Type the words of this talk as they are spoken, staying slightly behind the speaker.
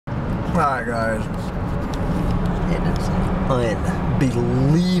Alright guys, it is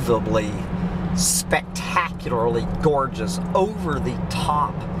unbelievably, spectacularly gorgeous, over the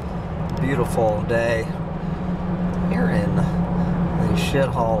top, beautiful day here in the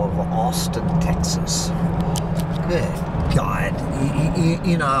shithole of Austin, Texas. Good God,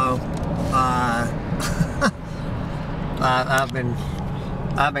 you know, I've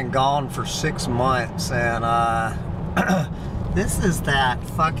been gone for 6 months, and this is that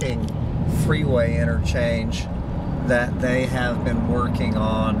fucking freeway interchange that they have been working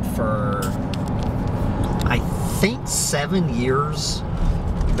on for, I think, 7 years.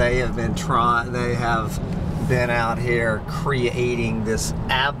 They have been out here creating this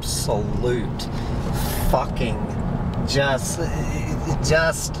absolute fucking just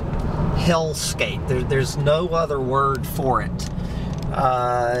hellscape. There's no other word for it.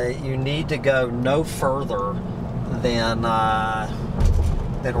 You need to go no further than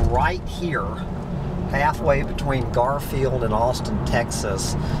right here, halfway between Garfield and Austin,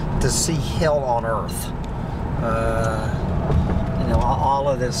 Texas, to see hell on earth. You know, all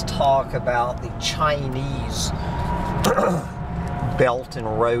of this talk about the Chinese Belt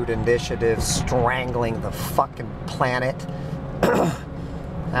and Road Initiative strangling the fucking planet.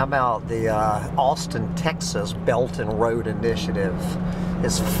 How about the Austin, Texas Belt and Road Initiative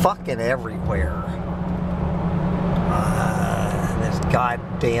is fucking everywhere. This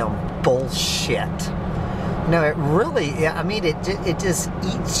goddamn bullshit. You know, it really, I mean, it just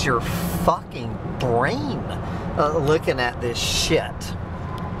eats your fucking brain looking at this shit.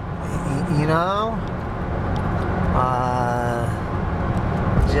 You know?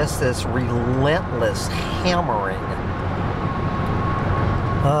 Just this relentless hammering.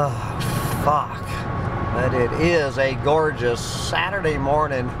 Oh, fuck. But it is a gorgeous Saturday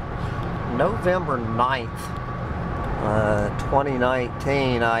morning, November 9th.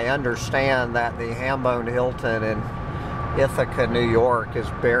 2019. I understand that the Hambone Hilton in Ithaca, New York is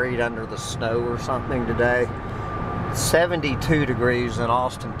buried under the snow or something today. 72 degrees in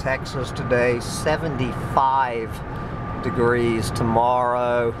Austin, Texas today. 75 degrees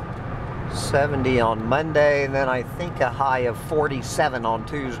tomorrow. 70 on Monday, and then I think a high of 47 on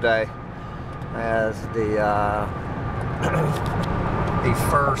Tuesday as the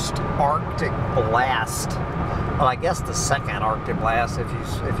first Arctic blast. Well, I guess the second Arctic blast if you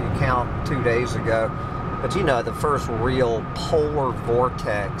count 2 days ago. But you know, the first real polar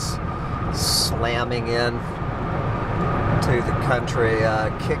vortex slamming in to the country,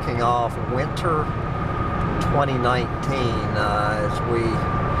 kicking off winter 2019 as we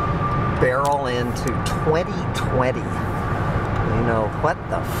barrel into 2020. You know, what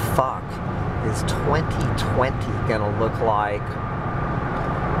the fuck is 2020 gonna look like?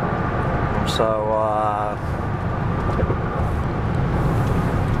 So,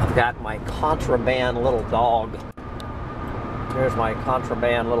 I've got my contraband little dog. There's my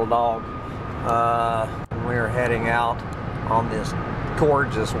contraband little dog. We're heading out on this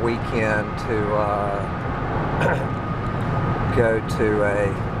gorgeous weekend to go to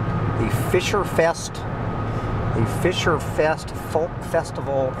the Fisher Fest Folk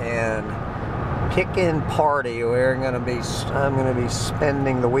Festival and Pick-In Party. I'm gonna be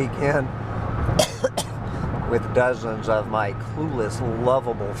spending the weekend with dozens of my clueless,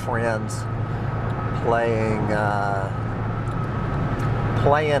 lovable friends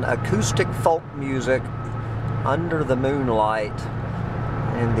playing acoustic folk music under the moonlight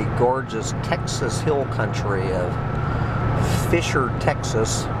in the gorgeous Texas hill country of Fisher,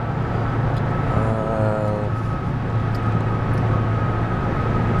 Texas.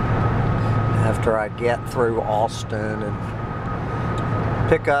 After I get through Austin and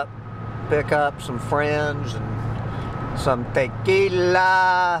pick up some friends and some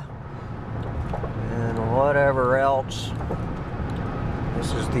tequila and whatever else.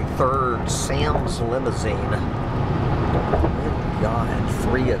 This is the third Sam's limousine. Good God,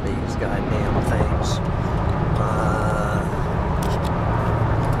 3 of these goddamn things.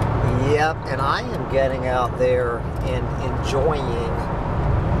 Yep, and I am getting out there and enjoying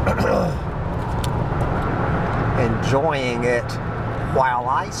it while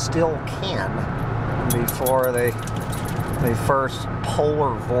I still can, before the first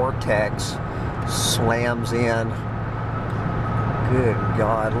polar vortex slams in. Good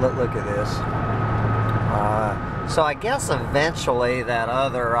God, look at this. So I guess eventually that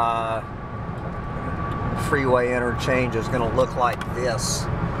other freeway interchange is going to look like this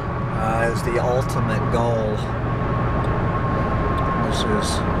as the ultimate goal. This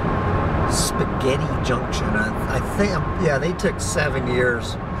is Spaghetti Junction. I think, yeah, they took 7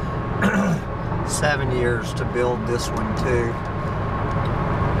 years 7 years to build this one too.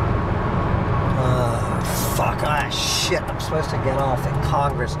 shit, I'm supposed to get off at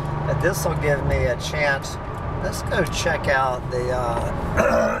Congress. But this will give me a chance. Let's go check out the,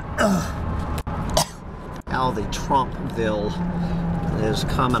 how the Trumpville is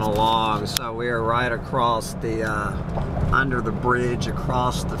coming along. So we are right across the, under the bridge,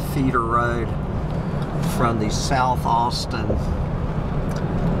 across the feeder road from the South Austin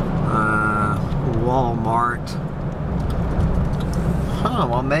Walmart. Huh,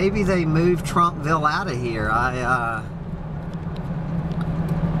 well maybe they moved Trumpville out of here.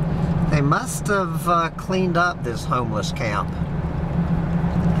 They must have cleaned up this homeless camp.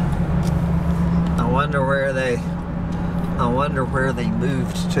 I wonder where they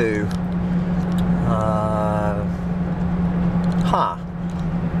moved to. Huh.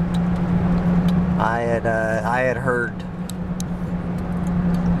 I had heard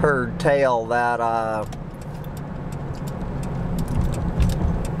tale that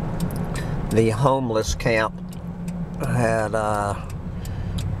the homeless camp had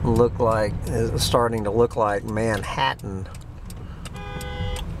starting to look like Manhattan.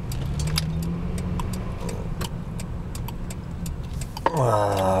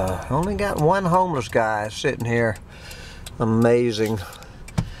 Only got one homeless guy sitting here. Amazing.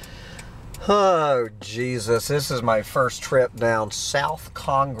 Oh Jesus, this is my first trip down South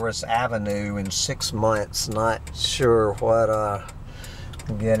Congress Avenue in 6 months. Not sure what I'm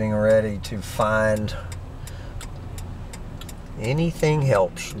getting ready to find. Anything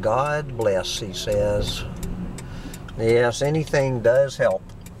helps. God bless, he says. Yes, anything does help.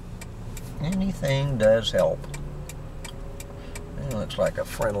 Anything does help. He looks like a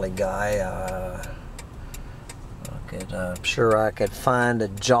friendly guy. I'm sure I could find a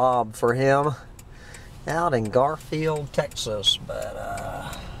job for him out in Garfield, Texas, but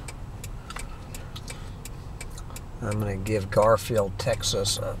I'm going to give Garfield,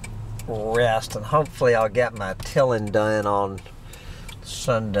 Texas a rest, and hopefully I'll get my tilling done on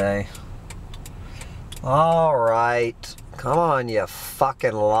Sunday. Alright, come on you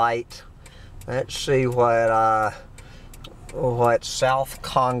fucking light. Let's see what South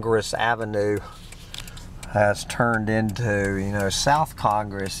Congress Avenue has turned into. You know, South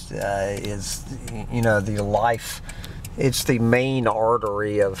Congress is, you know, the life, it's the main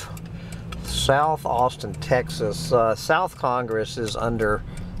artery of South Austin, Texas. South Congress is under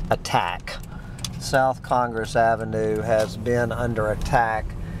attack. South Congress Avenue has been under attack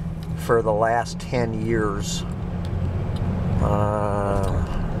for the last 10 years.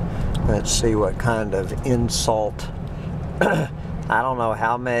 Let's see what kind of insult. I don't know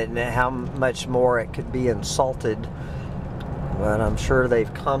how much more it could be insulted, but I'm sure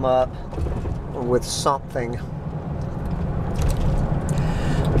they've come up with something.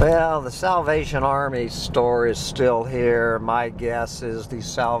 Well, the Salvation Army store is still here. My guess is the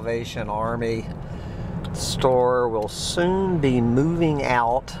Salvation Army store will soon be moving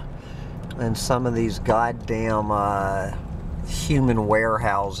out, and some of these goddamn human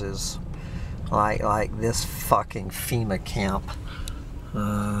warehouses like this fucking FEMA camp.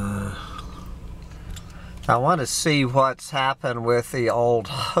 I want to see what's happened with the old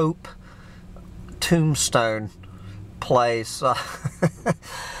Hope tombstone place.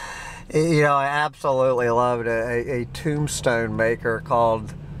 You know, I absolutely loved a tombstone maker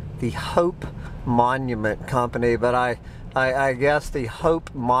called the Hope Monument Company, but I guess the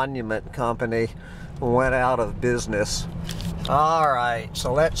Hope Monument Company went out of business. Alright,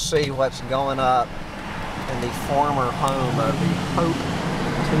 so let's see what's going up in the former home of the Hope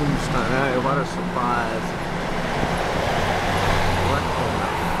tombstone. Hey, what a surprise. What the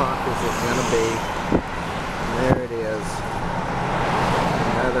fuck is it gonna be? There it is.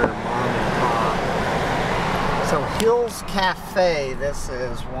 Another mom and pop. So Hills Cafe, this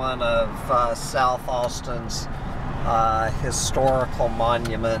is one of South Austin's historical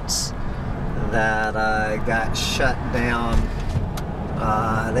monuments that got shut down.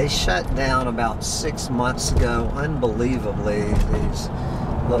 They shut down about 6 months ago. Unbelievably, these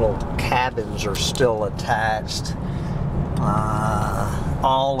little cabins are still attached.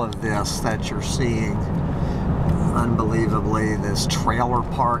 All of this that you're seeing, unbelievably, this trailer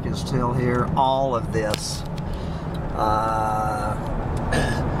park is still here. All of this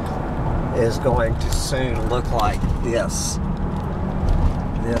is going to soon look like this.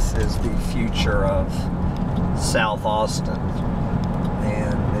 This is the future of South Austin,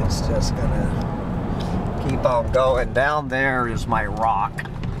 and it's just gonna keep on going. Down there is my rock.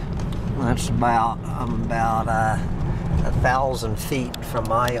 That's about, I'm about 1,000 feet from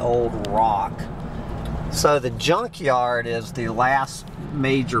my old rock. So the junkyard is the last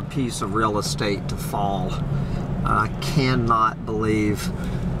major piece of real estate to fall. I cannot believe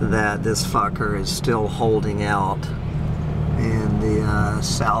that this fucker is still holding out the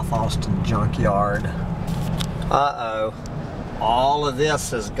South Austin junkyard. Uh-oh. All of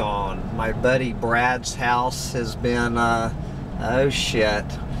this is gone. My buddy Brad's house has been, oh shit.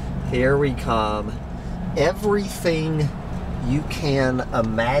 Here we come. Everything you can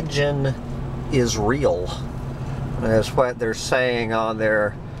imagine is real. That's what they're saying on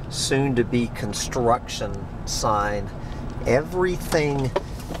their soon-to-be construction sign. Everything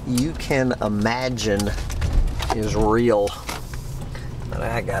you can imagine is real. But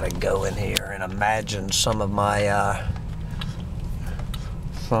I gotta go in here and imagine some of my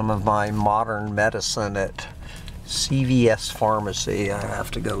modern medicine at CVS Pharmacy. I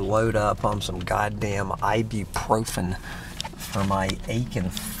have to go load up on some goddamn ibuprofen for my aching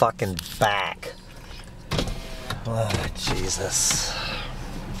fucking back. Oh, Jesus.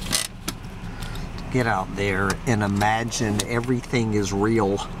 Get out there and imagine everything is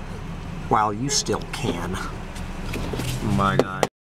real while you still can. Bye, guys.